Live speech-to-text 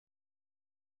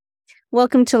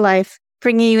Welcome to Life,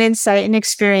 bringing you insight and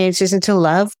experiences into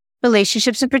love,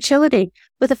 relationships, and fertility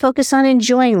with a focus on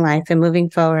enjoying life and moving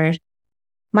forward.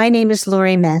 My name is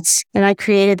Lori Metz, and I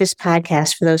created this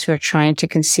podcast for those who are trying to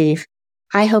conceive.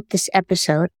 I hope this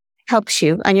episode helps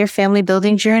you on your family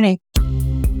building journey.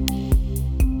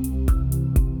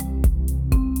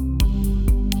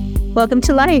 Welcome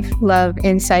to Life, Love,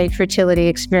 Insight, Fertility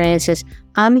Experiences.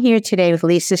 I'm here today with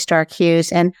Lisa Stark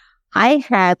Hughes, and I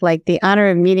had the honor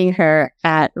of meeting her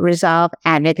at Resolve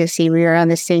Advocacy. We were on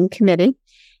the same committee.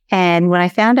 And when I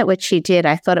found out what she did,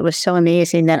 I thought it was so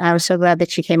amazing that I was so glad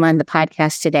that she came on the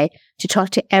podcast today to talk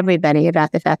to everybody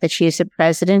about the fact that she is the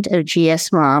president of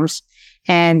GSMoms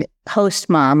and host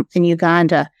mom in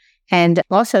Uganda. And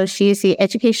also she is the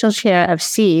educational chair of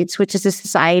SEEDS, which is the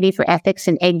Society for Ethics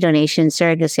in Egg Donation and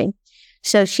Surrogacy.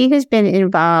 So she has been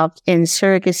involved in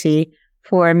surrogacy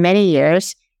for many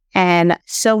years and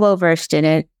so well-versed in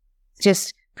it,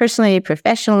 just personally,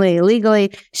 professionally,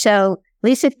 legally. So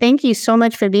Lisa, thank you so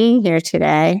much for being here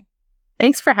today.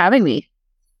 Thanks for having me.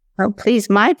 Oh, please,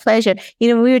 my pleasure.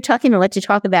 We were talking about what to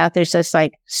talk about. There's just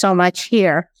so much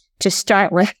here to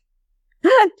start with,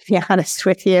 to be honest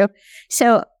with you.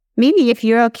 So maybe if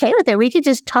you're okay with it, we could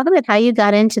just talk about how you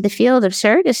got into the field of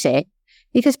surrogacy,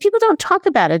 because people don't talk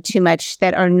about it too much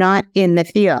that are not in the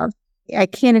field. I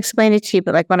can't explain it to you,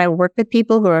 but when I work with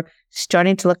people who are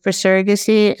starting to look for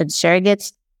surrogacy and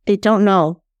surrogates, they don't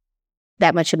know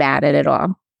that much about it at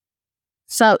all.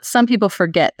 So some people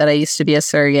forget that I used to be a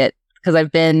surrogate because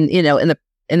I've been,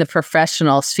 in the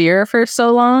professional sphere for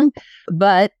so long,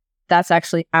 but that's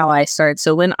actually how I started.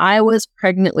 So when I was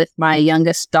pregnant with my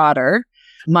youngest daughter,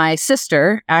 my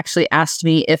sister actually asked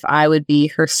me if I would be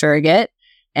her surrogate.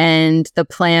 And the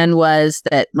plan was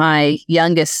that my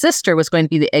youngest sister was going to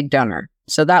be the egg donor.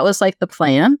 So that was the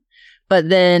plan. But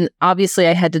then obviously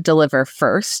I had to deliver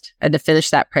first. I had to finish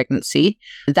that pregnancy.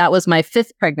 That was my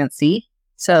 5th pregnancy.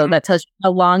 So that tells you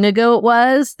how long ago it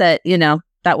was that,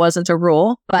 that wasn't a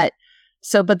rule. But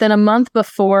then a month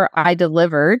before I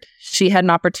delivered, she had an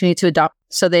opportunity to adopt.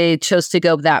 So they chose to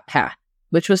go that path,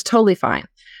 which was totally fine.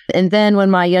 And then when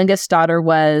my youngest daughter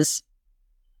was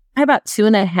about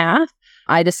 2.5,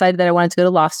 I decided that I wanted to go to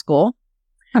law school,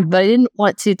 but I didn't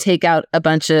want to take out a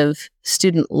bunch of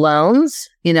student loans.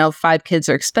 5 kids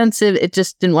are expensive. It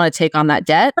just didn't want to take on that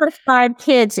debt. For 5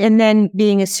 kids and then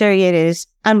being a surrogate is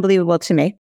unbelievable to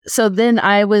me. So then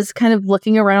I was kind of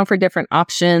looking around for different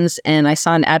options, and I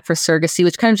saw an ad for surrogacy,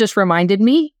 which kind of just reminded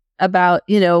me about,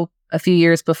 a few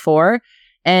years before.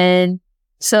 And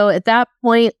so at that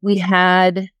point we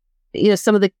had,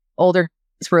 some of the older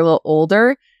kids were a little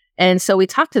older. And so we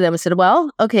talked to them and said,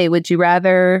 well, okay, would you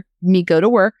rather me go to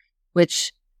work,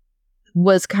 which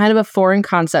was kind of a foreign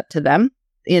concept to them.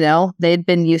 They'd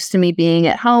been used to me being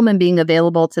at home and being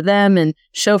available to them and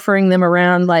chauffeuring them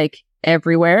around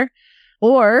everywhere.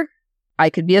 Or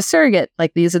I could be a surrogate.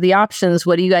 These are the options.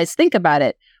 What do you guys think about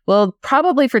it? Well,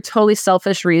 probably for totally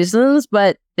selfish reasons,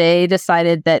 but they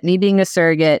decided that me being a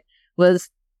surrogate was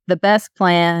the best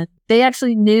plan. They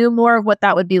actually knew more of what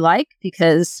that would be like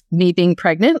because me being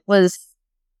pregnant was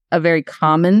a very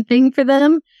common thing for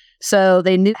them. So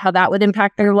they knew how that would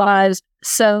impact their lives.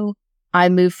 So I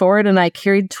moved forward and I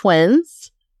carried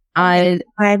twins. So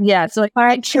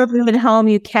I children at home,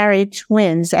 you carried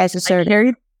twins as a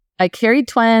surrogate. I carried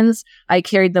twins. I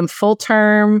carried them full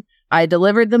term. I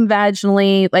delivered them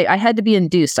vaginally. I had to be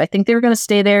induced. I think they were going to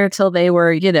stay there until they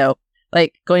were,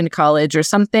 going to college or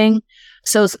something.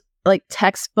 So it's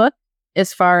textbook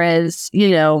as far as,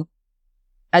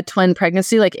 a twin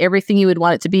pregnancy, everything you would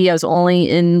want it to be. I was only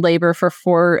in labor for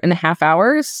 4.5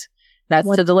 hours. That's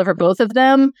to deliver both of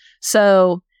them.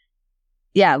 So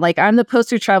yeah, I'm the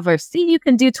poster child for, see, you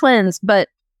can do twins, but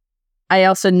I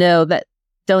also know that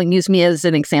don't use me as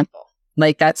an example.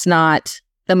 That's not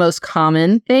the most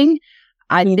common thing.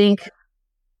 I think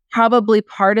probably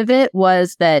part of it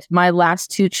was that my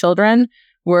last 2 children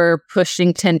were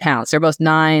pushing 10 pounds. They're both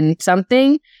 9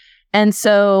 something. And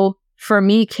so for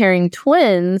me, carrying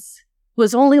twins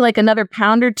was only another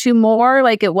pound or 2 more.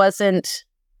 It wasn't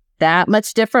that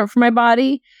much different for my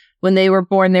body. When they were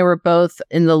born, they were both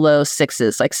in the low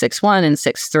 6s, 6'1" and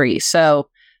 6'3". So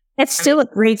it's still a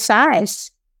great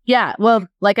size. Yeah. Well,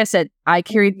 like I said, I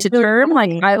carried to term.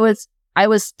 I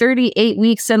was 38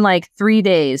 weeks and 3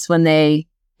 days when they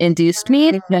induced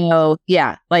me. So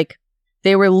yeah,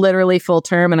 they were literally full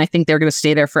term, and I think they're going to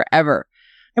stay there forever.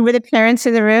 And were the parents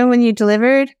in the room when you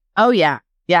delivered? Oh, yeah.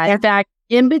 Yeah. In fact,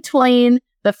 in between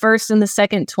the first and the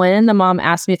second twin, the mom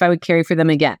asked me if I would carry for them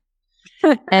again.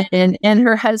 and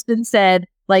her husband said,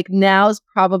 now's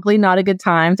probably not a good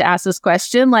time to ask this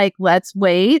question. Let's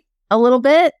wait a little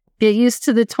bit. get used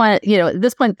to the twin. At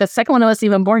this point, the second one wasn't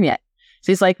even born yet.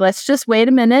 So he's like, let's just wait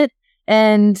a minute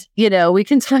and, we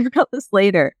can talk about this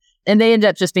later. And they ended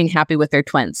up just being happy with their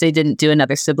twins. They didn't do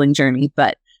another sibling journey,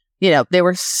 but, they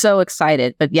were so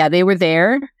excited. But yeah, they were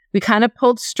there. We kind of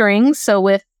pulled strings.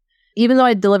 So even though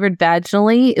I delivered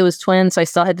vaginally, it was twins. So I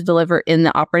still had to deliver in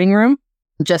the operating room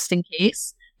just in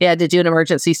case. They had to do an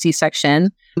emergency C-section.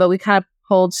 But we kind of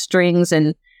pulled strings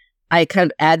and I kind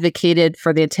of advocated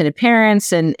for the intended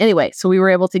parents. And anyway, so we were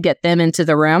able to get them into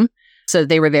the room. So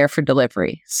they were there for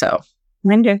delivery. So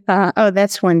wonderful. Oh,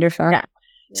 that's wonderful. Yeah.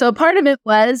 So part of it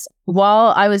was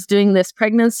while I was doing this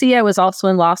pregnancy, I was also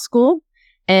in law school.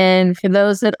 And for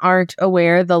those that aren't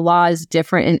aware, the law is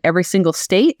different in every single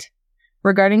state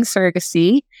regarding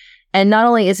surrogacy. And not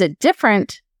only is it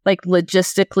different, like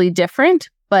logistically different,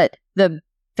 but the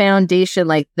foundation,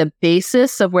 like the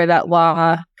basis of where that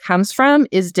law comes from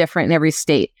is different in every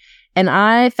state. And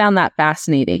I found that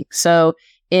fascinating. So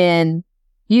in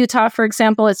Utah, for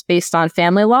example, it's based on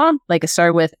family law. Like it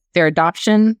started with their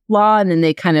adoption law and then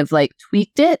they kind of like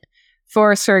tweaked it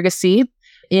for surrogacy.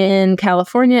 In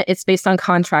California, it's based on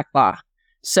contract law.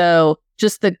 So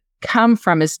just the come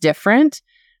from is different.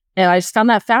 And I just found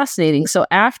that fascinating. So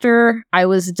after I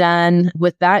was done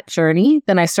with that journey,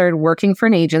 then I started working for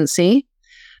an agency.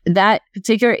 That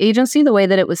particular agency, the way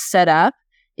that it was set up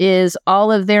is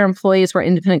all of their employees were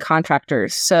independent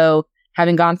contractors. So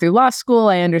having gone through law school,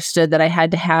 I understood that I had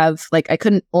to have, I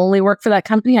couldn't only work for that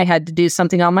company. I had to do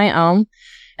something on my own.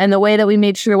 And the way that we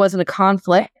made sure there wasn't a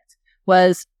conflict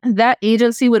was that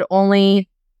agency would only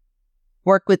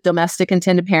work with domestic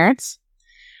intended parents,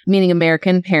 meaning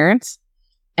American parents.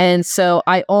 And so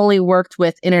I only worked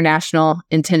with international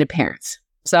intended parents.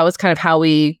 So that was kind of how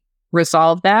we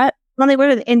resolved that. Only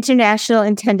work with international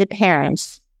intended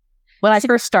parents. When I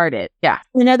first started, yeah.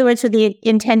 In other words, would the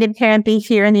intended parent be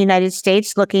here in the United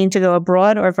States looking to go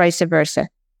abroad or vice versa?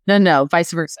 No,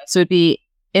 vice versa. So it'd be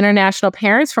international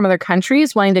parents from other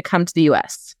countries wanting to come to the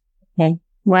U.S. Okay.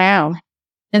 Wow.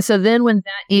 And so then when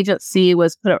that agency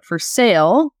was put up for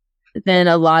sale, then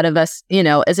a lot of us,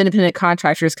 as independent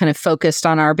contractors kind of focused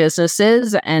on our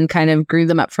businesses and kind of grew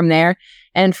them up from there.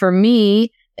 And for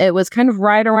me, it was kind of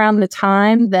right around the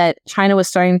time that China was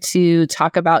starting to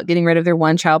talk about getting rid of their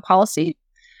one-child policy,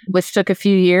 which took a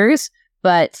few years,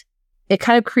 but it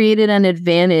kind of created an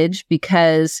advantage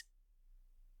because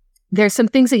there's some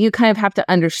things that you kind of have to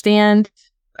understand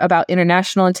about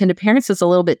international intended parents. Is a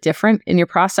little bit different in your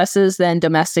processes than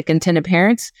domestic intended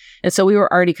parents. And so we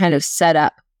were already kind of set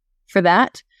up for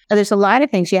that. There's a lot of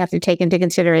things you have to take into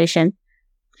consideration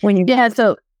when you... Yeah,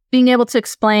 so being able to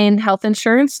explain health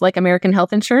insurance, like American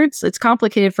health insurance, it's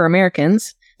complicated for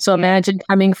Americans. So imagine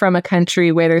coming from a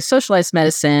country where there's socialized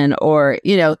medicine or,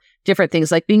 different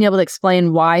things, like being able to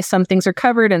explain why some things are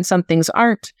covered and some things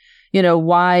aren't.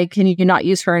 Why can you not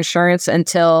use her insurance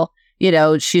until,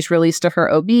 she's released to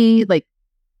her OB? Like,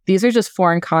 these are just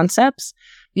foreign concepts.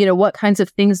 What kinds of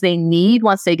things they need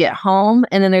once they get home.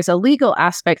 And then there's a legal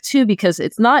aspect too, because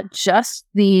it's not just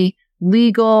the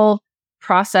legal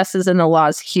processes and the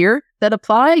laws here that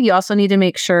apply. You also need to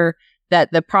make sure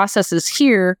that the processes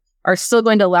here are still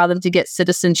going to allow them to get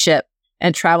citizenship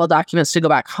and travel documents to go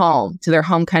back home to their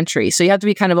home country. So you have to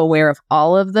be kind of aware of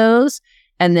all of those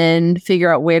and then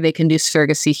figure out where they can do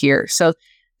surrogacy here. So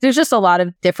there's just a lot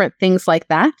of different things like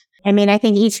that. I mean, I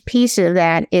think each piece of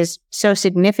that is so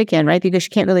significant, right? Because you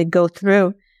can't really go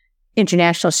through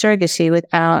international surrogacy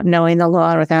without knowing the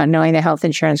law, without knowing the health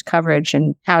insurance coverage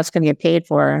and how it's going to get paid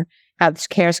for, how this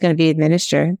care is going to be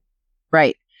administered.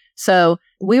 Right. So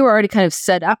we were already kind of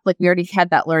set up, like we already had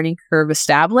that learning curve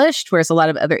established, whereas a lot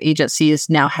of other agencies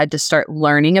now had to start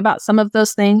learning about some of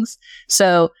those things.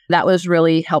 So that was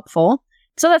really helpful.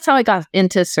 So that's how I got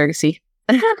into surrogacy.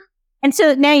 And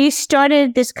so now you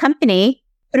started this company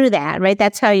through that, right?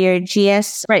 That's how your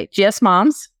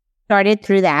GSMoms started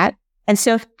through that. And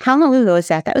so how long ago was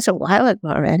that? That was a while ago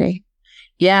already.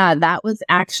 Yeah, that was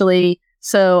actually,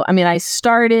 I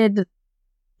started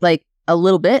like a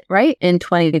little bit, right, in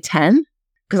 2010,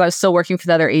 because I was still working for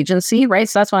the other agency, right?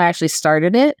 So that's when I actually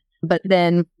started it. But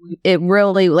then it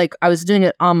really, I was doing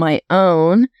it on my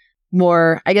own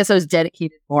more. I guess I was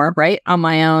dedicated more, right, on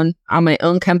my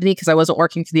own company, because I wasn't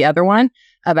working for the other one,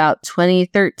 about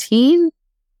 2013,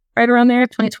 right around there,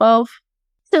 2012.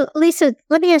 So Lisa,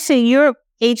 let me ask you, your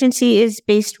agency is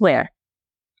based where?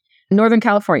 Northern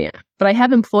California, but I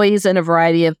have employees in a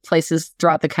variety of places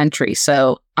throughout the country.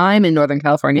 So I'm in Northern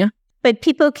California. But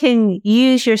people can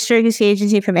use your surrogacy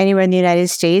agency from anywhere in the United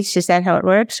States. Is that how it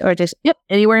works? Or just... Yep,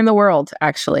 anywhere in the world,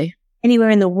 actually. Anywhere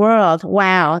in the world.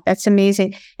 Wow, that's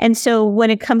amazing. And so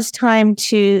when it comes time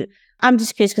to I'm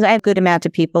just curious because I have a good amount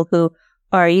of people who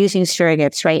are using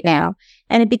surrogates right now,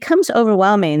 and it becomes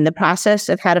overwhelming, the process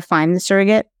of how to find the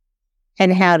surrogate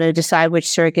and how to decide which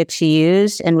surrogate to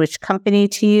use and which company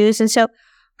to use. And so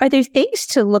are there things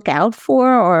to look out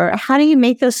for, or how do you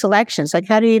make those selections? Like,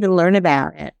 how do you even learn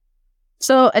about it?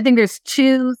 So I think there's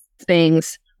two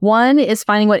things. One is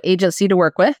finding what agency to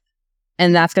work with,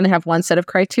 and that's going to have one set of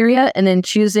criteria. And then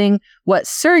choosing what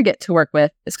surrogate to work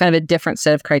with is kind of a different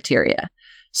set of criteria.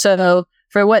 So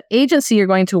for what agency you're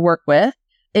going to work with,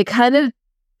 it kind of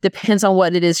depends on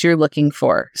what it is you're looking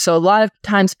for. So a lot of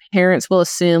times parents will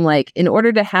assume, like, in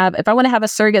order to have, if I want to have a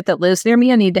surrogate that lives near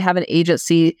me, I need to have an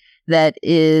agency that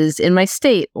is in my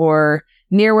state or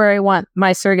near where I want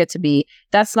my surrogate to be.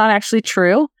 That's not actually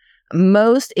true.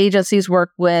 Most agencies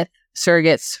work with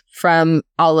surrogates from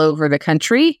all over the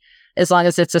country, as long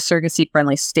as it's a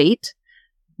surrogacy-friendly state.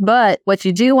 But what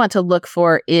you do want to look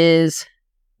for is,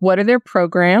 what are their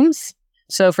programs?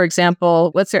 So, for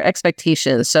example, what's their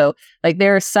expectations? So, like,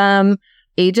 there are some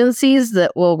agencies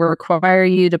that will require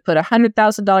you to put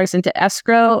 $100,000 into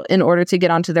escrow in order to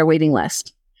get onto their waiting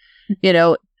list. You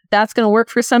know, that's going to work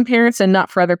for some parents and not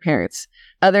for other parents.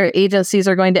 Other agencies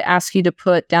are going to ask you to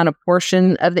put down a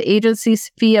portion of the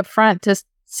agency's fee up front to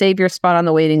save your spot on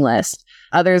the waiting list.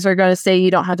 Others are going to say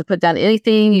you don't have to put down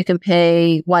anything. You can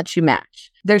pay once you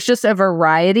match. There's just a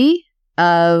variety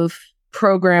of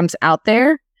programs out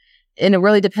there, and it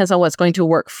really depends on what's going to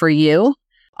work for you.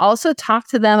 Also talk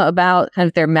to them about kind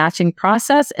of their matching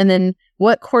process and then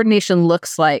what coordination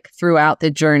looks like throughout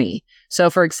the journey. So,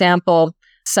 for example,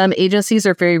 some agencies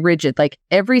are very rigid. Like,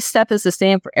 every step is the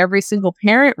same for every single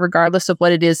parent, regardless of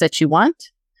what it is that you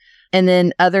want. And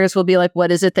then others will be like,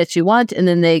 what is it that you want? And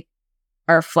then they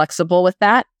are flexible with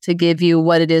that to give you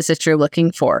what it is that you're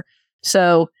looking for.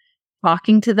 So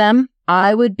talking to them,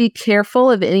 I would be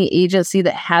careful of any agency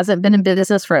that hasn't been in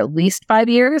business for at least 5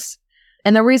 years.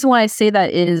 And the reason why I say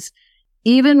that is,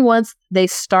 even once they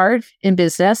start in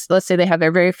business, let's say they have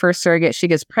their very first surrogate, she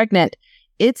gets pregnant,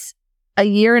 it's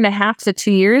 1.5 to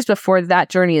 2 years before that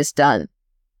journey is done,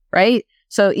 right?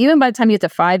 So even by the time you get to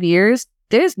 5 years,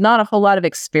 there's not a whole lot of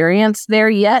experience there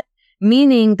yet,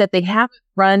 meaning that they haven't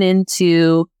run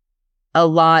into a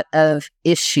lot of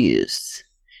issues.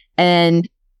 And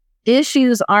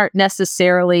issues aren't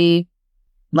necessarily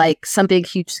like some big,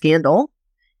 huge scandal.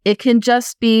 It can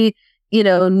just be,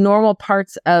 normal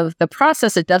parts of the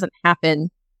process. It doesn't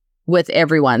happen with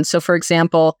everyone. So, for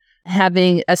example,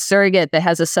 having a surrogate that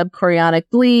has a subchorionic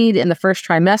bleed in the first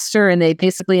trimester, and they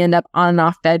basically end up on and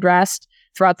off bed rest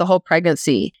throughout the whole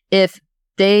pregnancy. If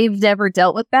they've never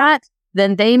dealt with that,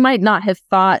 then they might not have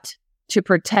thought to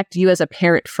protect you as a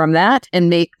parent from that and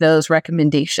make those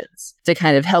recommendations to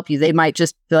kind of help you. They might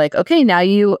just be like, okay, now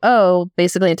you owe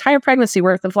basically an entire pregnancy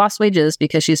worth of lost wages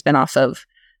because she's been off of,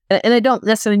 and I don't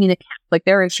necessarily mean a cap. Like,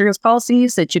 there are insurance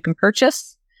policies that you can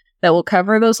purchase that will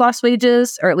cover those lost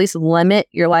wages or at least limit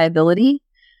your liability.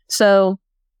 So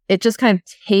it just kind of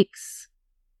takes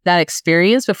that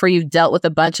experience before you've dealt with a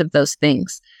bunch of those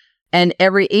things. And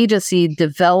every agency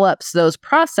develops those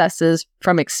processes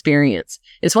from experience.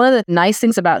 It's one of the nice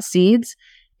things about Seeds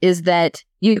is that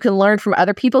you can learn from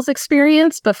other people's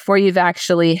experience before you've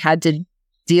actually had to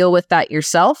deal with that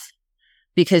yourself,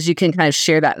 because you can kind of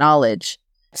share that knowledge.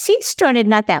 Seeds started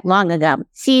not that long ago.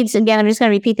 Seeds, again, I'm just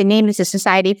going to repeat the name, is the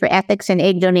Society for Ethics in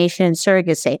Egg Donation and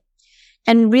Surrogacy.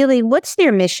 And really, what's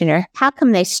their mission, or how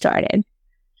come they started?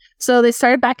 So they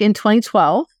started back in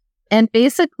 2012. And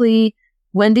basically,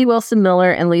 Wendy Wilson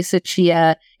Miller and Lisa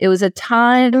Chia, it was a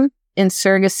time in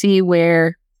surrogacy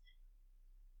where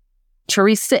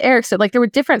Teresa Erickson, like, there were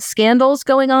different scandals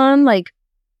going on, like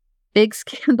big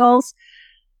scandals.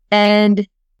 And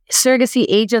surrogacy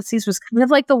agencies was kind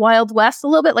of like the Wild West a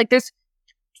little bit. Like,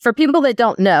 for people that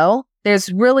don't know,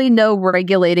 there's really no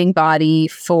regulating body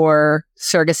for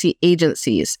surrogacy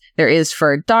agencies. There is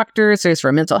for doctors, there's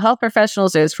for mental health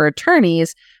professionals, there's for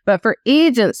attorneys, but for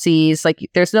agencies, like,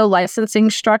 there's no licensing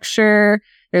structure.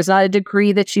 There's not a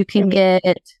degree that you can get.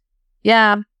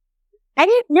 Yeah. I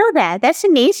didn't know that. That's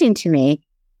amazing to me.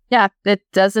 Yeah, it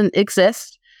doesn't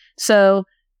exist. So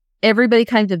everybody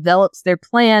kind of develops their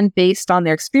plan based on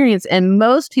their experience. And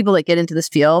most people that get into this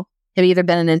field have either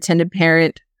been an intended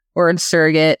parent or a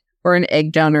surrogate or an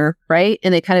egg donor, right?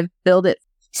 And they kind of build it.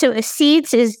 So was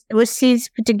Seeds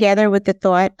put together with the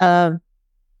thought of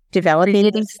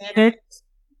developing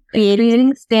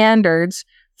creating standards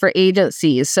for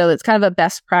agencies. So it's kind of a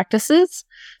best practices.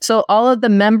 So all of the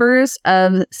members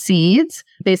of Seeds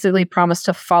basically promise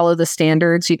to follow the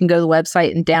standards. You can go to the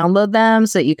website and download them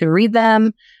so that you can read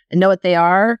them and know what they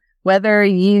are. Whether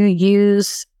you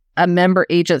use a member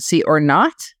agency or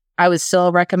not, I would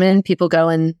still recommend people go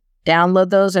and download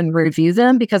those and review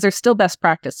them because they're still best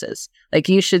practices. Like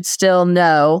you should still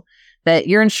know that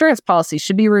your insurance policy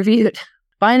should be reviewed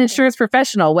by an insurance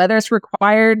professional, whether it's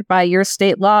required by your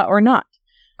state law or not,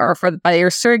 or by your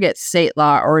surrogate state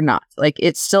law or not. Like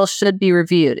it still should be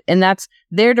reviewed. And that's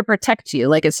there to protect you.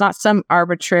 Like it's not some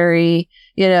arbitrary,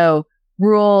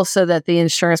 rule so that the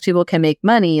insurance people can make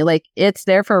money. Like it's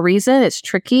there for a reason. It's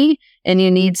tricky. And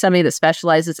you need somebody that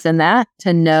specializes in that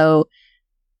to know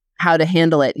how to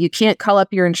handle it. You can't call up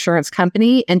your insurance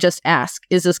company and just ask,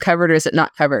 is this covered or is it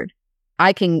not covered?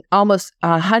 I can almost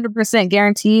 100%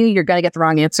 guarantee you're going to get the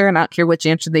wrong answer, and I don't care which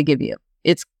answer they give you.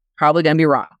 It's probably going to be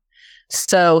wrong.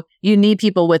 So you need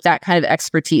people with that kind of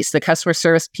expertise. The customer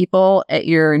service people at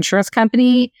your insurance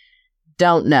company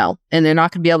don't know, and they're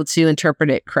not going to be able to interpret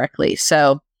it correctly.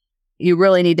 So you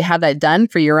really need to have that done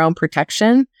for your own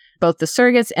protection, both the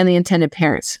surrogates and the intended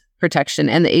parents' protection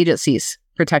and the agency's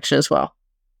protection as well.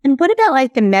 And what about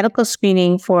like the medical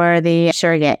screening for the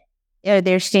surrogate? Are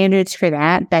there standards for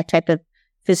that type of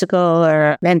physical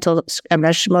or mental,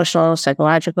 emotional,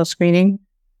 psychological screening?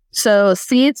 So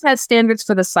SEEDS has standards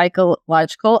for the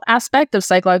psychological aspect of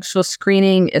psychological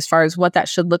screening as far as what that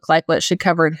should look like, what it should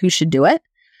cover, and who should do it.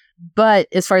 But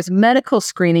as far as medical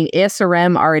screening,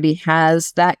 ASRM already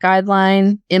has that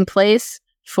guideline in place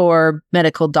for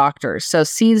medical doctors. So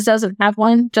SEEDS doesn't have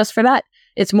one just for that.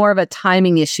 It's more of a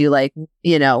timing issue, like,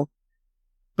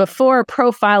 before a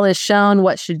profile is shown,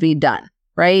 what should be done,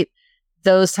 right?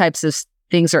 Those types of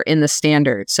things are in the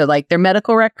standard. So like their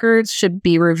medical records should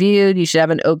be reviewed. You should have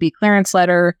an OB clearance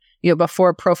letter, before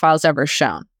a profile is ever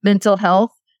shown. Mental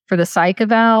health for the psych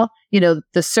eval, the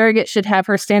surrogate should have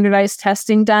her standardized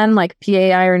testing done, like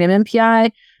PAI or an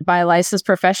MMPI by a licensed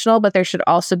professional, but there should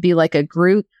also be like a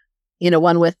group,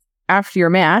 one with, after you're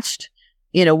matched,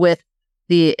 with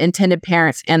the intended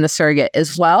parents and the surrogate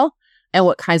as well, and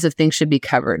what kinds of things should be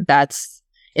covered. That's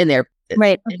in there.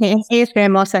 Right. Okay.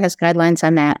 ASRM also has guidelines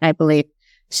on that, I believe.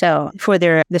 So for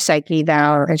the psych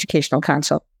eval or educational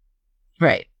consult.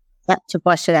 Right. To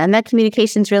foster that. And that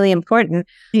communication is really important,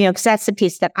 because that's the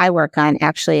piece that I work on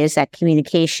actually, is that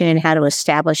communication and how to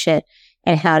establish it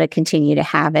and how to continue to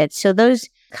have it. So those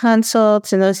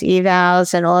consults and those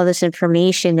evals and all of this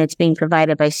information that's being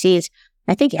provided by SEEDS,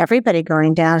 I think everybody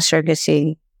going down a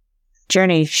surrogacy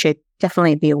journey should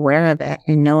definitely be aware of it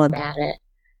and know about it.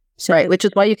 So, right, which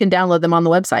is why you can download them on the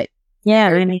website. Yeah,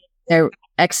 really. They're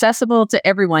accessible to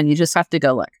everyone. You just have to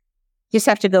go look. Just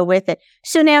have to go with it.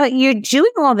 So now you're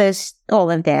doing all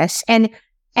of this, and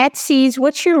at SEEDS,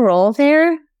 what's your role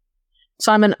there?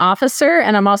 So I'm an officer,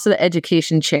 and I'm also the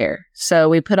education chair. So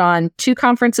we put on 2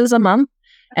 conferences a month,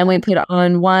 and we put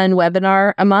on 1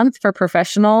 webinar a month for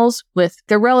professionals with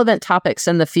the relevant topics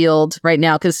in the field right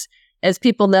now. Because as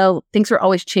people know, things are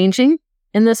always changing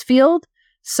in this field.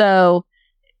 So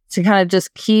to kind of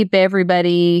just keep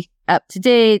everybody up to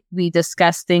date, we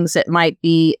discuss things that might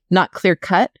be not clear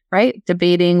cut, right?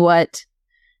 Debating what,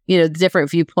 the different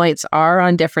viewpoints are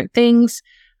on different things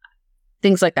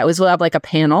like that. We'll have like a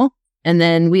panel. And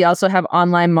then we also have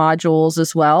online modules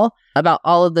as well about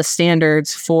all of the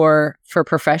standards for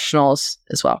professionals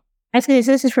as well. Actually,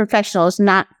 this is professionals,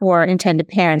 not for intended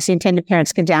parents. The intended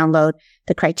parents can download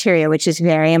the criteria, which is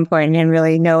very important, and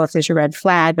really know if there's a red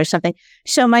flag or something.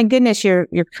 So my goodness, you're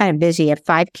kind of busy. You have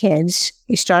 5 kids.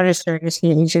 You started a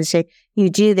surrogacy agency. You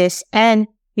do this, and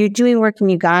you're doing work in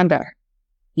Uganda.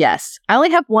 Yes. I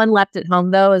only have 1 left at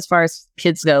home, though, as far as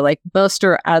kids go. Like, most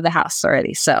are out of the house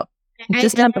already. So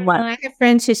just have the 1. I have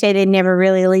friends who say they never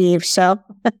really leave. So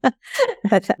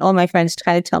all my friends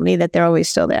kind of tell me that they're always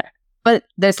still there. But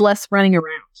there's less running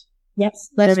around.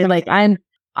 Yes. They're like, I'm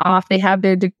off. They have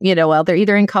their, they're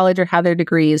either in college or have their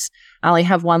degrees. I only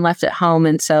have 1 left at home.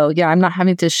 And so, I'm not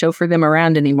having to chauffeur them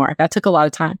around anymore. That took a lot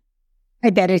of time.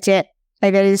 I bet it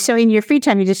did. So in your free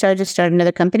time, you decided to start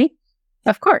another company?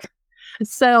 Of course.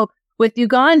 So with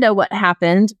Uganda, what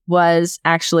happened was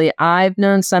actually I've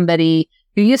known somebody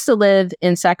who used to live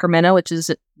in Sacramento, which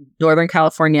is Northern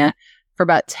California, for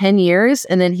about 10 years.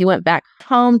 And then he went back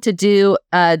home to do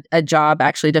a job,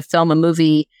 actually, to film a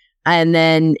movie. And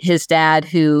then his dad,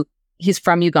 he's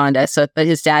from Uganda, but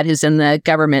his dad, who's in the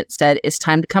government, said, it's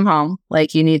time to come home.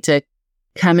 Like, you need to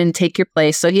come and take your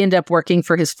place. So he ended up working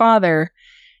for his father.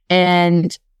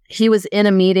 And he was in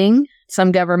a meeting,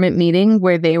 some government meeting,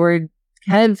 where they were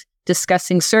kind of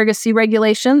discussing surrogacy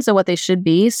regulations and what they should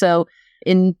be. So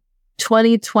in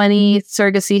 2020,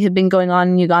 surrogacy had been going on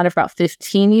in Uganda for about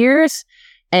 15 years.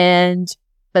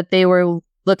 But they were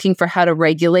looking for how to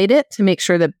regulate it to make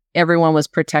sure that everyone was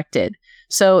protected.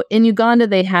 So in Uganda,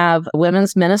 they have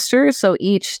women's ministers. So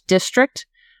each district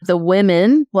the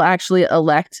women will actually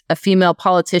elect a female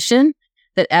politician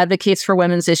that advocates for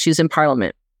women's issues in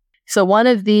parliament. So one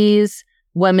of these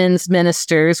women's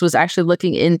ministers was actually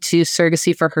looking into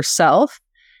surrogacy for herself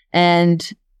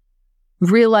and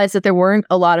realized that there weren't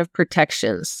a lot of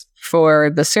protections for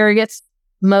the surrogates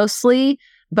mostly,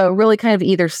 but really kind of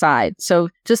either side. So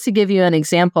just to give you an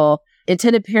example,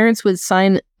 intended parents would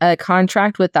sign a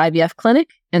contract with the IVF clinic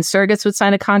and surrogates would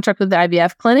sign a contract with the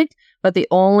IVF clinic, but the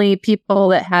only people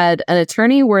that had an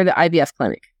attorney were the IVF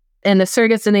clinic. And the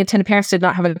surrogates and the intended parents did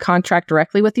not have a contract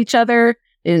directly with each other.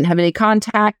 They didn't have any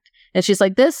contact. And she's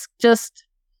like, this just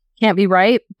can't be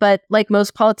right. But like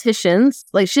most politicians,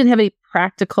 like she didn't have any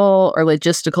practical or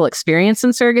logistical experience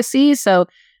in surrogacy. So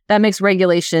that makes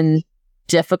regulation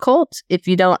difficult if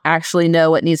you don't actually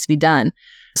know what needs to be done.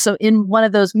 So in one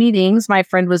of those meetings, my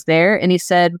friend was there and he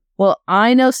said, well,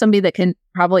 I know somebody that can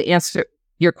probably answer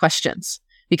your questions,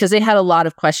 because they had a lot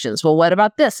of questions. Well, what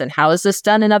about this? And how is this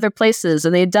done in other places?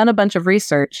 And they had done a bunch of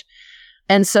research.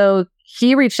 And so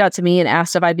he reached out to me and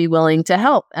asked if I'd be willing to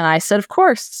help. And I said, of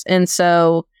course. And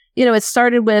so, it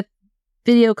started with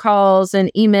video calls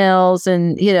and emails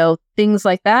and, things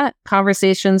like that,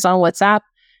 conversations on WhatsApp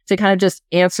to kind of just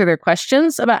answer their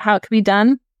questions about how it could be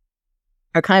done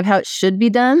or kind of how it should be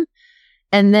done.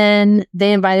 And then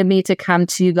they invited me to come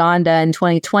to Uganda in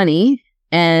 2020.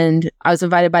 And I was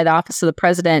invited by the Office of the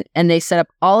President, and they set up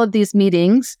all of these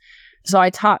meetings. So I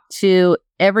talked to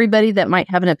everybody that might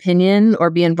have an opinion or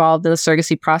be involved in the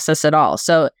surrogacy process at all.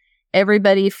 So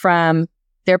everybody from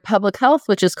their public health,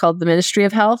 which is called the Ministry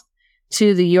of Health,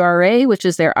 to the URA, which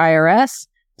is their IRS,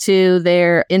 to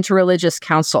their interreligious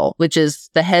council, which is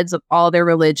the heads of all their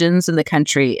religions in the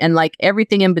country, and like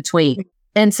everything in between.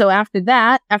 And so after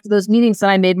those meetings, then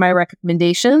I made my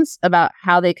recommendations about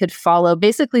how they could follow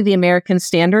basically the American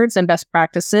standards and best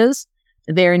practices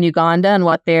there in Uganda and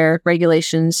what their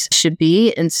regulations should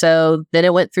be. And so then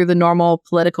it went through the normal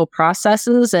political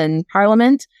processes and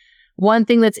parliament. One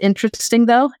thing that's interesting,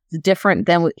 though, different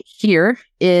than here,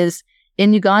 is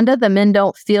in Uganda, the men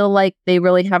don't feel like they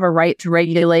really have a right to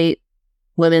regulate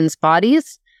women's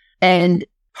bodies. And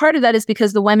part of that is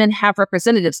because the women have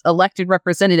representatives, elected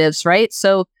representatives, right?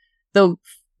 So the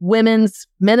women's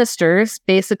ministers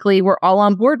basically were all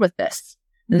on board with this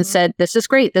and said, this is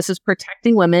great. This is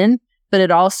protecting women, but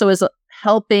it also is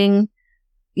helping,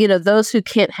 those who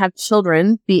can't have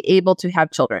children be able to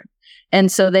have children.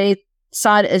 And so they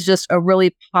saw it as just a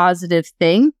really positive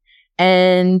thing.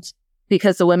 And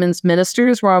because the women's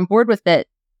ministers were on board with it,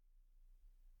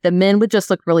 the men would just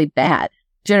look really bad.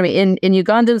 Do you know what I mean? In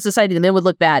Ugandan society, the men would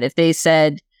look bad if they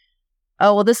said,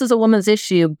 oh, well, this is a woman's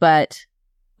issue, but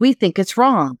we think it's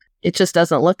wrong. It just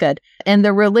doesn't look good. And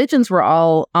the religions were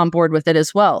all on board with it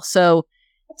as well. So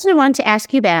that's what I wanted to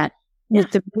ask you about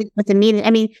with the meeting.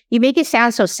 I mean, you make it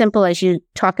sound so simple as you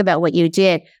talk about what you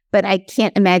did, but I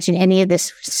can't imagine any of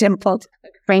this simple,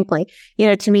 frankly.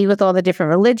 To me, with all the different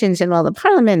religions and all the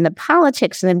parliament and the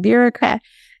politics and the bureaucracy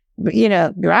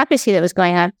that was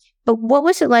going on. But what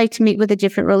was it like to meet with the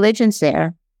different religions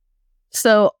there?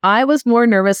 So I was more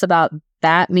nervous about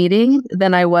that meeting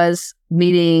than I was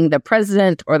meeting the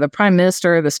president or the prime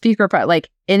minister or the speaker, like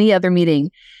any other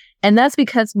meeting. And that's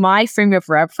because my frame of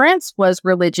reference was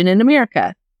religion in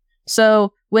America.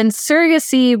 So when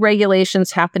surrogacy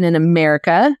regulations happen in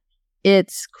America,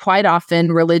 it's quite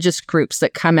often religious groups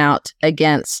that come out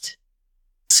against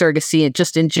surrogacy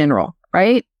just in general,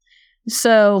 right?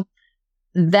 So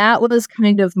that was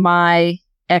kind of my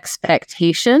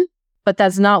expectation, but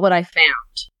that's not what I found.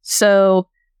 So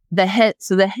the head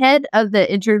of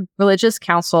the interreligious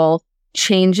council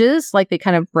changes, like they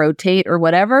kind of rotate or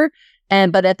whatever.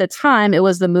 But at the time, it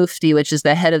was the mufti, which is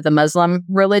the head of the Muslim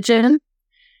religion.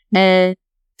 And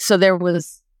so there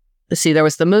was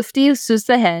the mufti, who's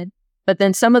the head, but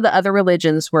then some of the other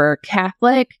religions were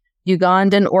Catholic,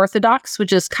 Ugandan Orthodox,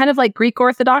 which is kind of like Greek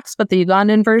Orthodox, but the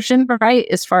Ugandan version, right?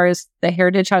 As far as the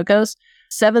heritage, how it goes.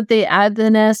 Seventh-day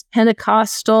Adventist,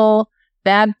 Pentecostal,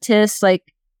 Baptist,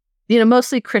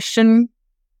 mostly Christian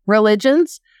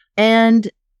religions. And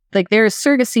there is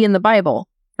surrogacy in the Bible,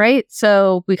 right?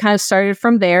 So we kind of started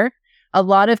from there. A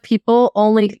lot of people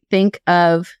only think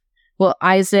of, well,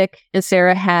 Isaac and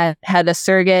Sarah had a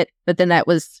surrogate, but then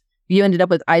you ended up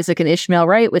with Isaac and Ishmael,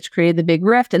 right? Which created the big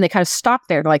rift, and they kind of stopped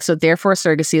there. So therefore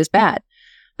surrogacy is bad.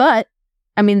 But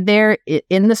I mean, there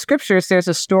in the scriptures, there's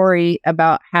a story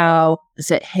about how,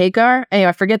 is it Hagar? Anyway,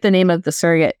 I forget the name of the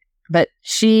surrogate, but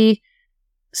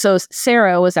so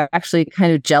Sarah was actually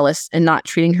kind of jealous and not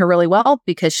treating her really well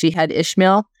because she had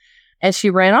Ishmael, and she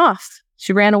ran off.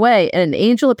 She ran away, and an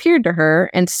angel appeared to her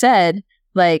and said,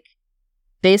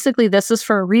 basically this is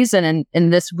for a reason. And in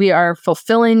this, we are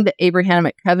fulfilling the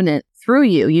Abrahamic covenant through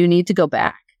you. You need to go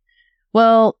back.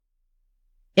 Well,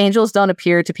 angels don't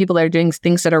appear to people that are doing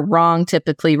things that are wrong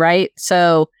typically, right?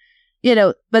 So,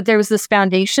 but there was this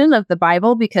foundation of the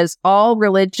Bible because all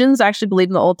religions actually believe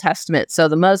in the Old Testament. So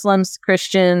the Muslims,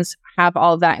 Christians have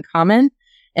all of that in common.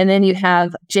 And then you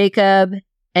have Jacob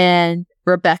and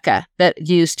Rebecca that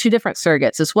use two different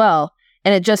surrogates as well.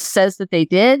 And it just says that they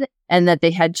did and that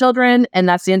they had children. And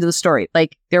that's the end of the story.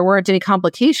 Like there weren't any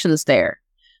complications there.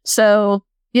 So,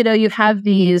 you have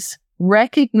these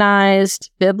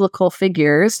recognized biblical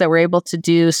figures that were able to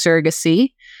do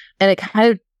surrogacy. And it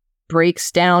kind of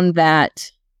breaks down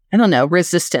that,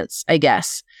 resistance, I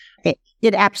guess.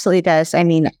 It absolutely does. I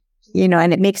mean,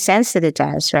 and it makes sense that it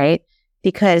does, right?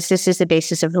 Because this is the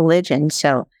basis of religion.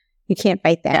 So you can't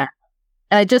fight that. Yeah.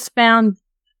 And I just found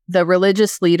the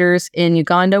religious leaders in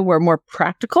Uganda were more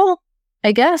practical,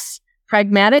 I guess,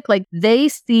 pragmatic. Like they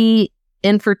see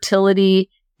infertility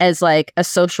as like a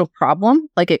social problem.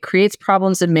 Like it creates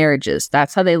problems in marriages.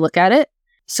 That's how they look at it.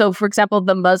 So for example,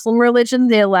 the Muslim religion,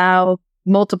 they allow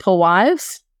multiple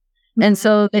wives. Mm-hmm. And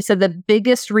so they said the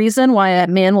biggest reason why a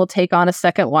man will take on a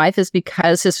second wife is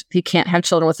because he can't have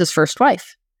children with his first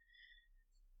wife.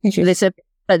 They said,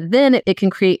 but then it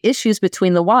can create issues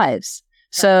between the wives.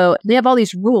 So they have all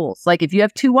these rules. Like if you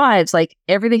have two wives, like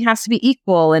everything has to be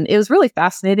equal. And it was really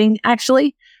fascinating,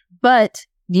 actually. But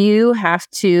you have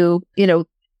to,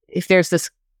 if there's this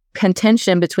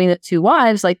contention between the two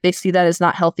wives, like they see that as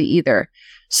not healthy either.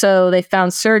 So they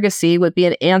found surrogacy would be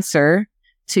an answer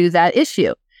to that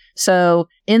issue. So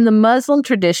in the Muslim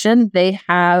tradition, they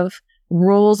have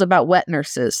rules about wet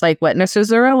nurses. Like wet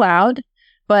nurses are allowed,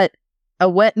 but a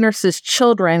wet nurse's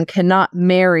children cannot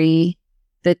marry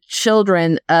the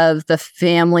children of the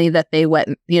family that they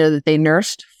that they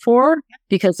nursed for,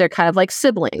 because they're kind of like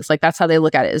siblings. Like that's how they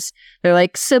look at it, is they're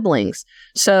like siblings.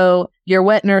 So your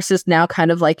wet nurse is now kind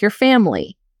of like your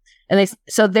family. And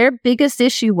so their biggest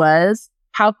issue was,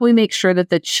 how can we make sure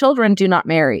that the children do not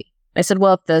marry? I said,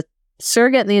 well, if the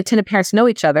surrogate and the intended parents know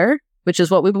each other, which is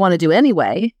what we want to do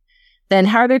anyway, then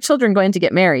how are their children going to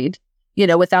get married,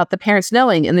 without the parents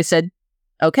knowing? And they said,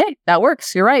 okay, that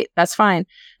works. You're right. That's fine.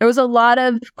 There was a lot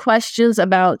of questions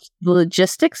about the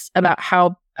logistics, about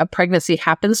how a pregnancy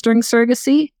happens during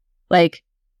surrogacy. Like,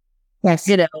 yes,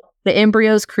 the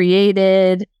embryo's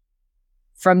created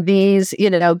from these,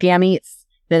 gametes,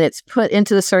 then it's put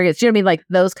into the surrogates. Do you know what I mean? Like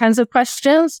those kinds of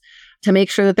questions to make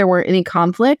sure that there weren't any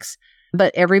conflicts,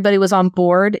 but everybody was on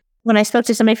board. When I spoke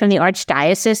to somebody from the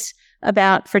Archdiocese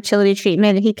about fertility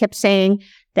treatment, he kept saying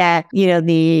that,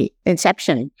 the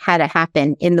inception had to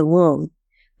happen in the womb,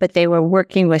 but they were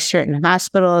working with certain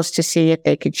hospitals to see if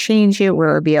they could change it,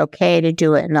 where it would be okay to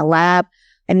do it in a lab.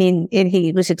 I mean, and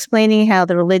he was explaining how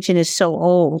the religion is so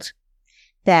old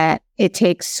that it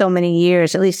takes so many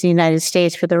years, at least in the United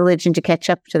States, for the religion to catch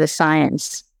up to the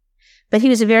science. But he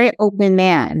was a very open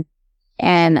man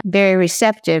and very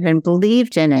receptive and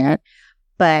believed in it.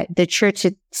 But the church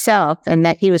itself, and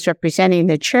that he was representing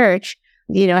the church,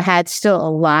 had still a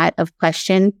lot of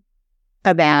question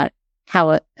about how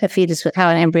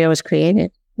an embryo was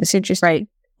created. It's interesting. Right.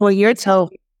 Well, your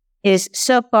talk is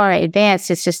so far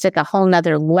advanced, it's just like a whole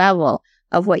nother level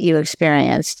of what you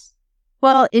experienced.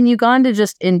 Well, in Uganda,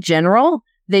 just in general,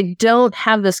 they don't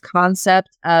have this concept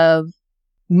of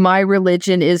my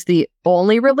religion is the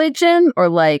only religion or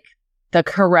like the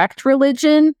correct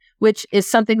religion, which is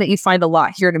something that you find a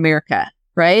lot here in America,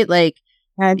 right? Like,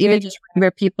 even just regular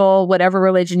people, whatever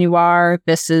religion you are,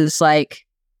 this is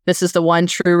the one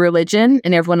true religion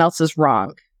and everyone else is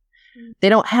wrong. They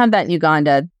don't have that in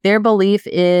Uganda. Their belief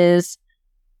is,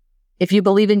 if you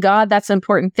believe in God, that's an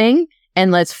important thing.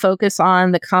 And let's focus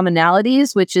on the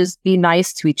commonalities, which is be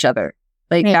nice to each other.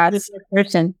 Like that's be a good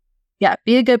person. Yeah,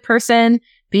 be a good person,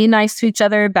 be nice to each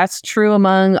other. That's true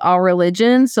among all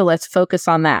religions. So let's focus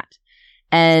on that.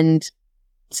 And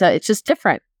so it's just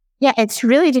different. Yeah, it's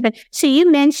really different. So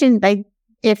you mentioned, like,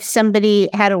 if somebody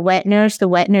had a wet nurse, the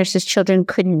wet nurse's children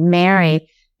couldn't marry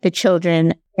the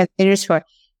children that they nursed for.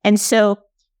 And so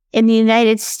in the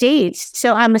United States,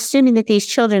 so I'm assuming that these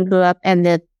children grew up, and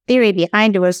the theory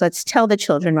behind it was, let's tell the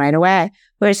children right away.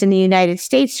 Whereas in the United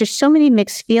States, there's so many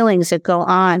mixed feelings that go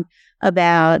on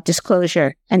about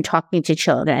disclosure and talking to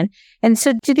children. And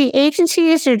so do the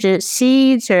agencies or do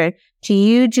seeds or do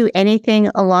you do anything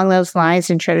along those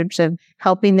lines in terms of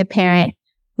helping the parent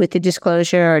with the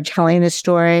disclosure or telling the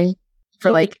story? For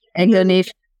like egg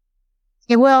donation?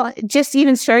 Yeah, well, just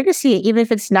even surrogacy, even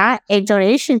if it's not egg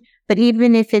donation, but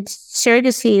even if it's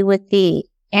surrogacy with the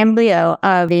embryo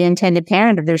of the intended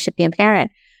parent, of the recipient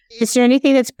parent. Is there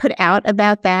anything that's put out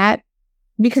about that?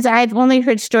 Because I've only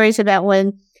heard stories about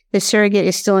when the surrogate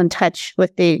is still in touch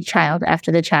with the child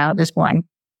after the child is born.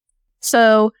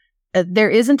 So there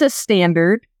isn't a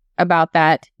standard about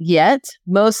that yet,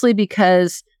 mostly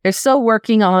because they're still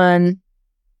working on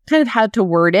kind of how to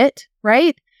word it,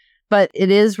 right? But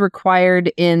it is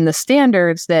required in the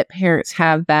standards that parents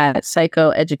have that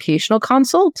psychoeducational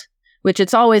consult, which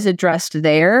it's always addressed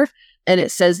there. And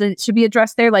it says that it should be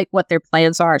addressed there, like what their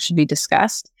plans are, it should be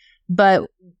discussed. But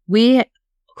we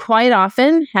quite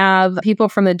often have people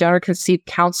from the Donor Conceived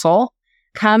Council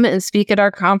come and speak at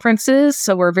our conferences.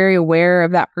 So we're very aware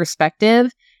of that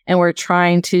perspective, and we're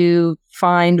trying to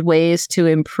find ways to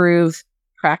improve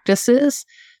practices.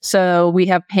 So we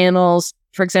have panels,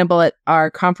 for example, at our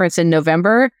conference in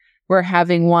November, we're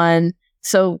having one.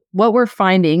 So what we're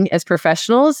finding as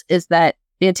professionals is that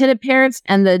the intended parents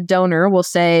and the donor will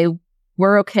say,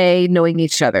 we're okay knowing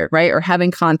each other, right? Or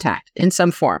having contact in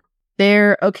some form.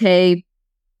 They're okay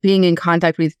being in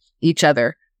contact with each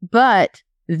other. But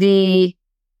the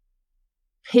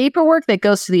paperwork that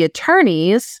goes to the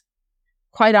attorneys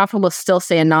quite often will still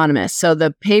say anonymous. So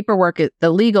the paperwork, the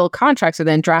legal contracts are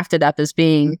then drafted up as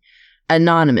being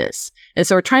anonymous. And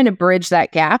so we're trying to bridge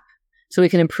that gap so we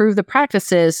can improve the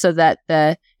practices so that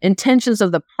the intentions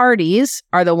of the parties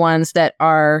are the ones that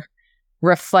are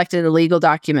reflected in the legal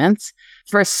documents.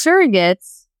 For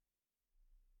surrogates,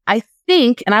 I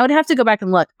think, and I would have to go back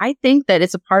and look, I think that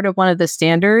it's a part of one of the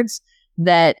standards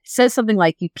that says something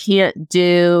like you can't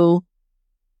do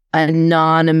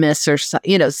anonymous or,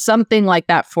 something like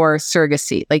that for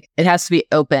surrogacy. Like it has to be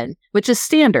open, which is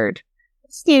standard.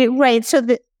 Right.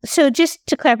 So just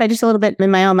to clarify just a little bit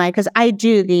in my own mind, because I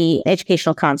do the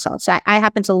educational consults. I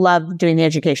happen to love doing the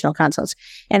educational consults.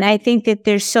 And I think that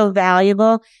they're so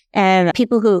valuable. And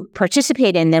people who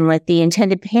participate in them with the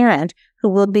intended parent, who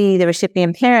will be the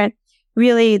recipient parent,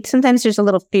 really, sometimes there's a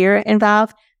little fear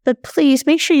involved. But please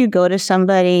make sure you go to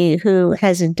somebody who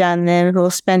has done them, who will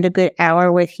spend a good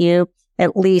hour with you,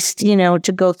 at least,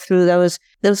 to go through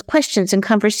those questions and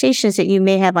conversations that you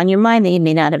may have on your mind that you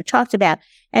may not have talked about.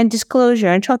 And disclosure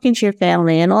and talking to your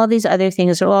family and all these other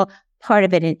things are all part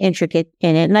of it and intricate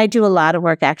in it. And I do a lot of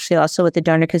work actually also with the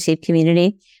donor conceived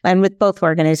community and with both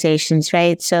organizations,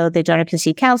 right? So the Donor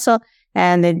Conceived Council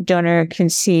and the Donor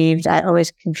Conceived, I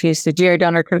always confuse the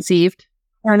Donor Conceived.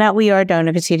 Or not, we are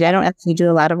Donor Conceived. I don't actually do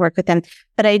a lot of work with them,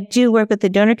 but I do work with the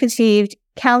Donor Conceived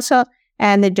Council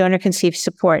and the Donor Conceived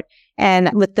Support,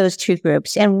 and with those two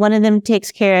groups. And one of them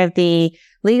takes care of the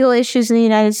legal issues in the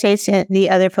United States, and the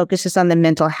other focuses on the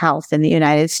mental health in the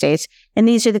United States. And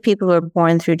these are the people who are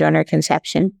born through donor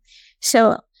conception.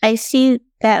 So I see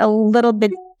that a little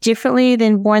bit differently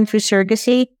than born through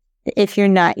surrogacy if you're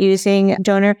not using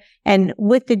donor. And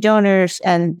with the donors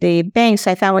and the banks,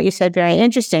 I found what you said very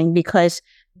interesting, because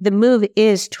the move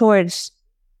is towards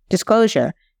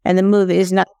disclosure and the move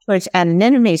is not towards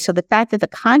anonymity. So the fact that the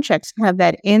contracts have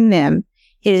that in them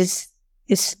is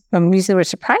I'm using the word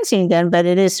surprising then, but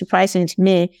it is surprising to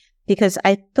me, because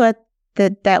I thought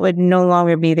that would no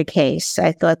longer be the case.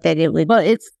 I thought that it would. Well,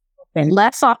 it's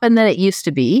less often than it used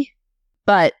to be,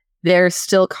 but there's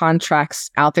still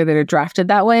contracts out there that are drafted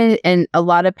that way. And a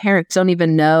lot of parents don't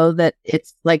even know that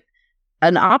it's like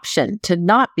an option to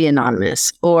not be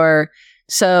anonymous.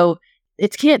 So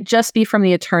it can't just be from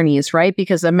the attorneys, right?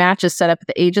 Because the match is set up at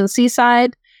the agency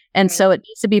side. And so it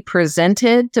needs to be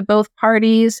presented to both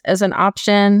parties as an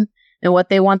option and what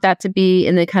they want that to be,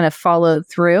 and they kind of follow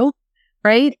through,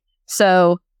 right?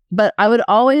 So, but I would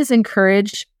always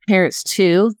encourage parents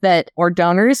too, or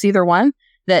donors, either one,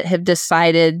 that have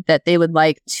decided that they would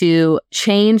like to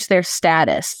change their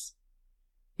status,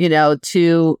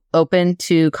 to open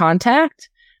to contact,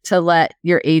 to let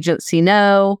your agency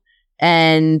know.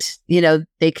 And,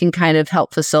 they can kind of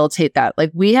help facilitate that.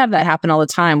 Like we have that happen all the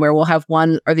time, where we'll have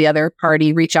one or the other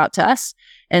party reach out to us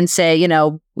and say,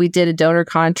 we did a donor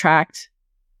contract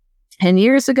 10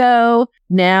 years ago.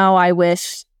 Now I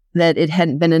wish that it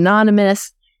hadn't been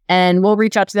anonymous. And we'll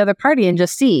reach out to the other party and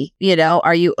just see,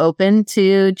 are you open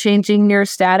to changing your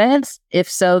status? If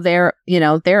so, they're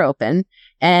open.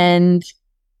 And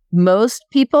most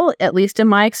people, at least in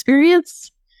my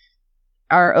experience,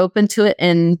 are open to it,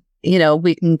 and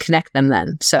we can connect them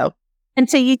then. So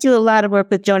you do a lot of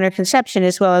work with donor conception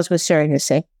as well as with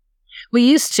surrogacy. We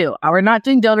used to. We're not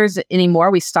doing donors anymore.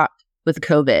 We stopped with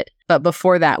COVID, but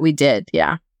before that we did.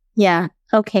 Yeah. Yeah.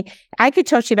 Okay. I could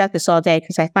talk to you about this all day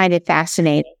because I find it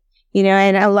fascinating.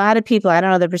 And a lot of people, I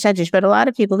don't know the percentage, but a lot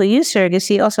of people who use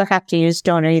surrogacy also have to use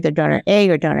either donor egg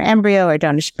or donor embryo or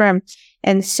donor sperm.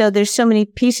 And so there's so many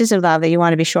pieces involved that you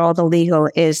want to be sure all the legal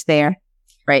is there.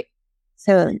 Right.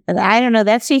 So I don't know.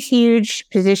 That's a huge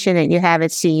position that you have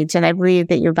at Seeds. And I believe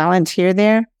that you're volunteer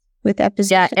there with that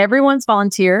position. Yeah, everyone's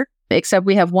volunteer, except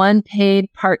we have one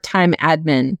paid part-time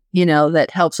admin,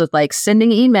 that helps with like sending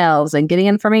emails and getting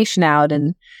information out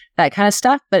and that kind of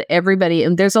stuff. But everybody,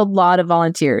 and there's a lot of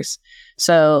volunteers.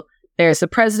 So there's the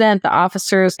president, the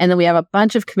officers, and then we have a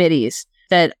bunch of committees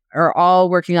that are all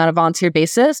working on a volunteer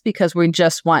basis because we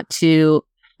just want to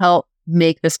help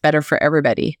make this better for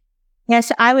everybody. Yes,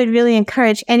 I would really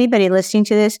encourage anybody listening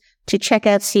to this to check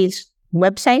out Seed's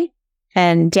website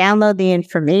and download the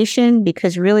information,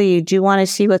 because really you do want to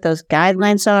see what those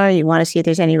guidelines are. You want to see if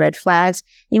there's any red flags.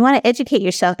 You want to educate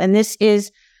yourself. And this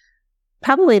is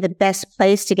probably the best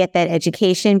place to get that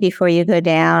education before you go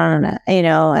down,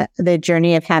 the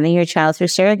journey of having your child through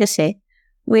surrogacy,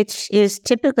 which is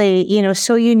typically,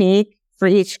 so unique for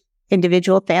each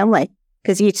individual family,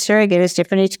 because each surrogate is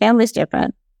different. Each family is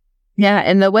different. Yeah.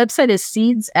 And the website is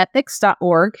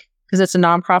seedsethics.org because it's a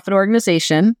nonprofit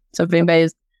organization. So if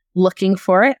anybody's looking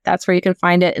for it, that's where you can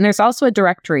find it. And there's also a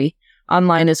directory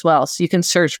online as well. So you can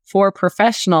search for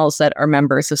professionals that are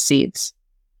members of Seeds.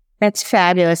 That's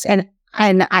fabulous. And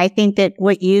I think that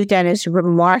what you've done is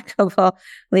remarkable,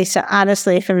 Lisa,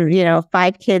 honestly, from,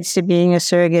 5 kids to being a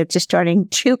surrogate to starting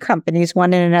 2 companies,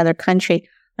 one in another country.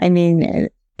 I mean,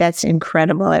 that's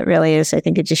incredible. It really is. I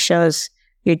think it just shows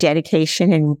your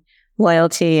dedication and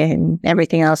loyalty and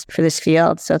everything else for this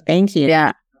field. So thank you.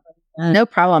 Yeah, no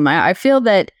problem. I feel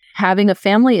that having a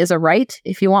family is a right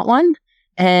if you want one.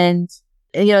 And,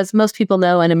 as most people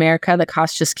know, in America, the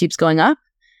cost just keeps going up.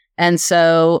 And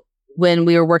so when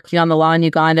we were working on the law in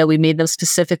Uganda, we made them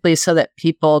specifically so that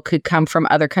people could come from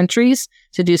other countries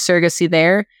to do surrogacy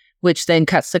there, which then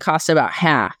cuts the cost about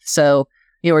half. So,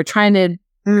 we're trying to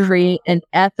create an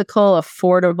ethical,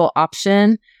 affordable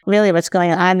option. Really, what's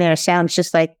going on there sounds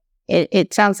just like,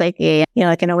 it sounds like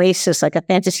like an oasis, like a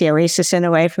fantasy oasis in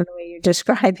a way from the way you're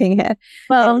describing it.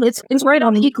 Well, it's right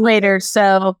on the equator.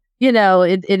 So,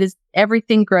 it is,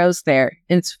 everything grows there.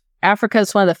 Africa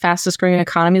is one of the fastest growing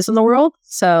economies in the world.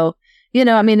 So,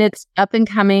 it's up and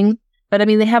coming, but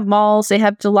they have malls, they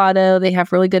have gelato, they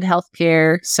have really good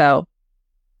healthcare. So,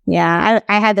 yeah,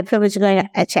 I had the privilege of going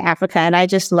to Africa and I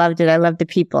just loved it. I loved the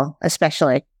people,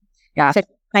 especially. Yeah. Such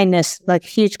kindness, like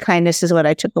huge kindness is what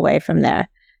I took away from there.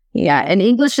 Yeah. And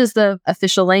English is the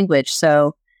official language.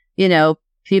 So,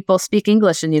 people speak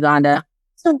English in Uganda.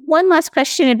 So one last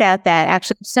question about that.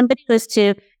 Actually, if somebody was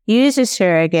to use a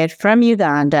surrogate from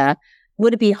Uganda,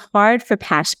 would it be hard for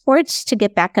passports to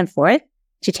get back and forth,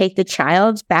 to take the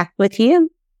child back with you?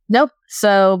 Nope.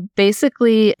 So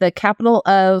basically, the capital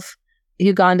of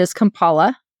Uganda is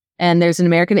Kampala, and there's an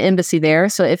American embassy there.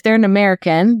 So if they're an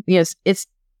American, it's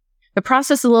the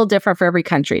process is a little different for every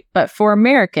country. But for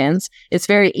Americans, it's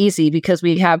very easy because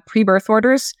we have pre-birth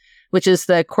orders, which is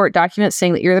the court document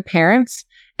saying that you're the parents.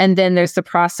 And then there's the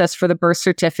process for the birth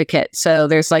certificate. So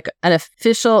there's like an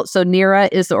official, so NERA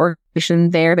is the organization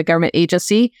there, the government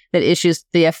agency that issues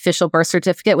the official birth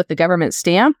certificate with the government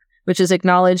stamp, which is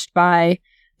acknowledged by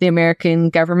the American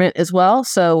government as well.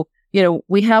 So,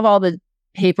 we have all the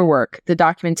paperwork, the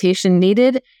documentation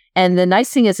needed. And the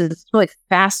nice thing is it's really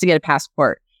fast to get a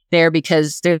passport there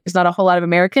because there's not a whole lot of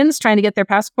Americans trying to get their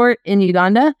passport in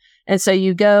Uganda. And so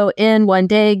you go in one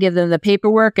day, give them the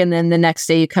paperwork, and then the next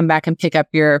day you come back and pick up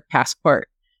your passport.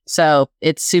 So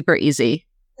it's super easy.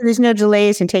 There's no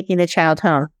delays in taking the child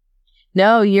home.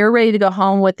 No, you're ready to go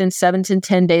home within 7 to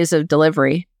 10 days of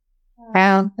delivery.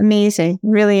 Wow. Amazing.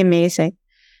 Really amazing.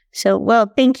 So,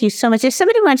 well, thank you so much. If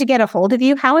somebody wanted to get a hold of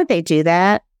you, how would they do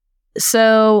that?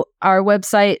 So our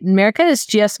website in America is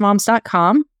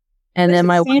GSMoms.com. And then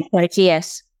my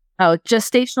GS. Oh,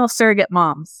 Gestational Surrogate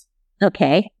Moms.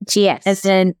 Okay. GS.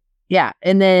 And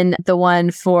then the one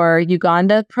for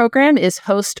Uganda program is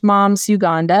Host Moms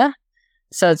Uganda.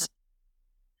 So it's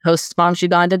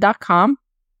hostmomsuganda.com.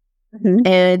 Mm-hmm.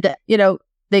 And, you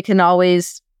can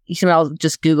all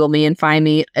just Google me and find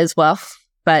me as well.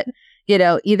 But,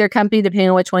 either company, depending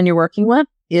on which one you're working with,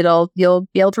 you'll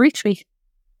be able to reach me.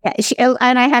 Yeah,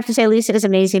 and I have to say, Lisa is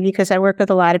amazing because I work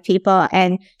with a lot of people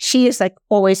and she is like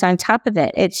always on top of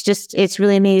it. It's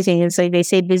really amazing. It's like they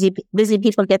say, busy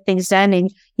people get things done,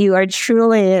 and you are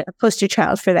truly a poster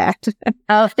child for that.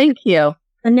 Oh, thank you.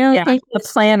 No, yeah, thank you. A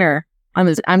planner. I'm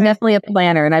definitely a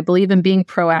planner, and I believe in being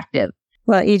proactive.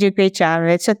 Well, you do a great job of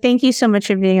it. So thank you so much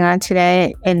for being on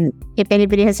today. And if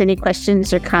anybody has any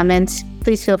questions or comments,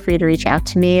 please feel free to reach out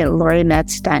to me at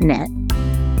lorimetz.net.